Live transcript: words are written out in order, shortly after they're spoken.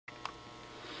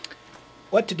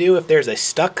what to do if there's a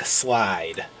stuck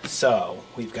slide. So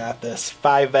we've got this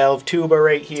 5-valve tuba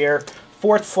right here.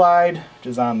 Fourth slide, which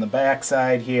is on the back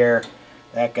side here.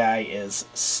 That guy is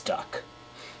stuck.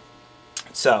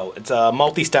 So it's a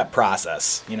multi-step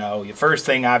process. You know, the first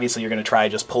thing, obviously, you're going to try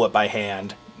just pull it by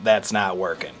hand. That's not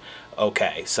working.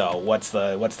 Okay, so what's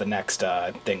the next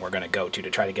thing we're going to go to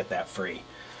try to get that free?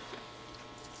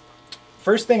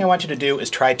 First thing I want you to do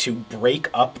is try to break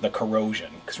up the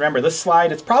corrosion. Because remember, this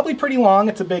slide, it's probably pretty long.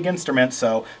 It's a big instrument,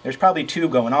 so there's probably a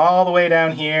tube going all the way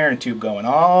down here and a tube going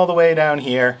all the way down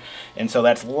here. And so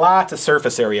that's lots of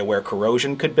surface area where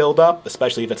corrosion could build up,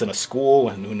 especially if it's in a school,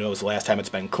 and who knows the last time it's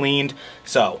been cleaned.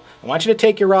 So I want you to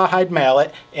take your rawhide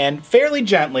mallet and fairly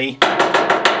gently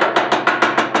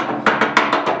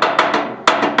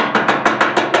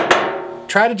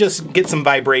try to just get some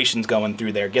vibrations going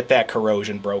through there, get that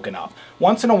corrosion broken up.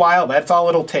 Once in a while, that's all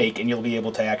it'll take, and you'll be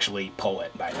able to actually pull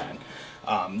it by then.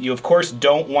 You, of course,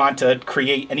 don't want to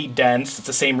create any dents. It's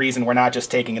the same reason we're not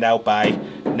just taking it out by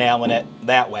nailing it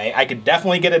that way. I could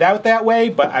definitely get it out that way,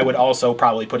 but I would also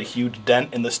probably put a huge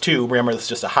dent in this tube. Remember, this is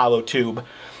just a hollow tube.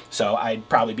 So I'd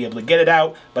probably be able to get it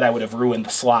out, but I would have ruined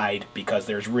the slide because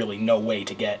there's really no way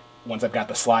to get, once I've got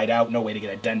the slide out, no way to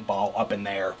get a dent ball up in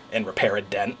there and repair a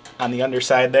dent on the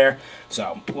underside there.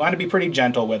 So we want to be pretty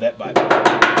gentle with it, but kind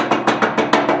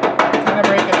of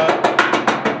break it up.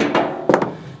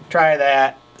 Try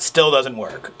that. Still doesn't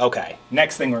work. Okay,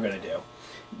 next thing we're going to do.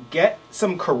 Get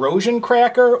some corrosion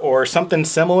cracker or something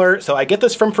similar. So I get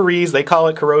this from Fari's. They call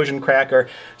it corrosion cracker.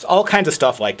 It's all kinds of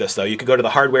stuff like this, though. You could go to the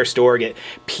hardware store, get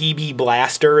PB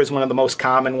Blaster is one of the most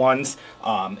common ones.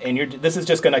 This is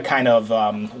just going to kind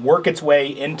of work its way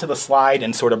into the slide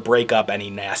and sort of break up any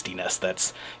nastiness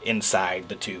that's inside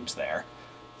the tubes there.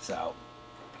 So,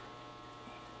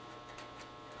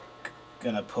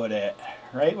 gonna put it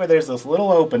right where there's this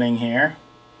little opening here.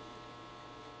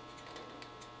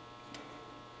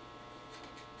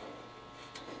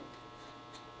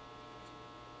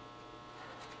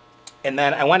 And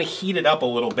then I want to heat it up a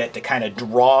little bit to kind of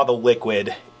draw the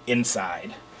liquid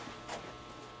inside.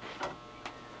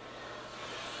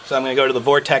 So I'm going to go to the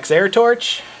Vortex air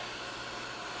torch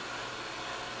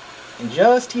and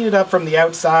just heat it up from the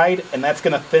outside, and that's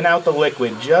going to thin out the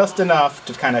liquid just enough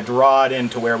to kind of draw it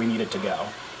into where we need it to go.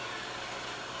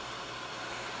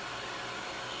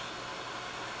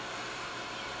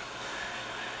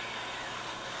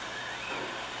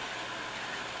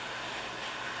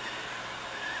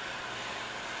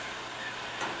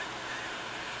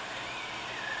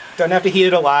 Don't have to heat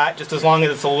it a lot, just as long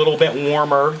as it's a little bit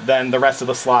warmer than the rest of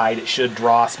the slide, it should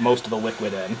draw most of the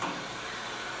liquid in.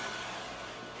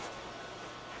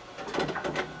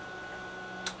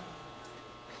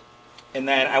 And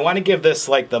then I want to give this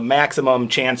like the maximum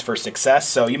chance for success,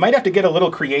 so you might have to get a little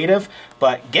creative,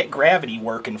 but get gravity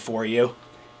working for you.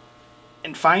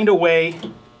 And find a way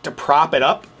to prop it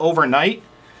up overnight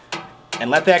and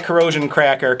let that corrosion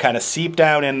cracker kind of seep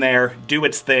down in there, do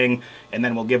its thing, and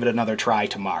then we'll give it another try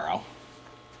tomorrow.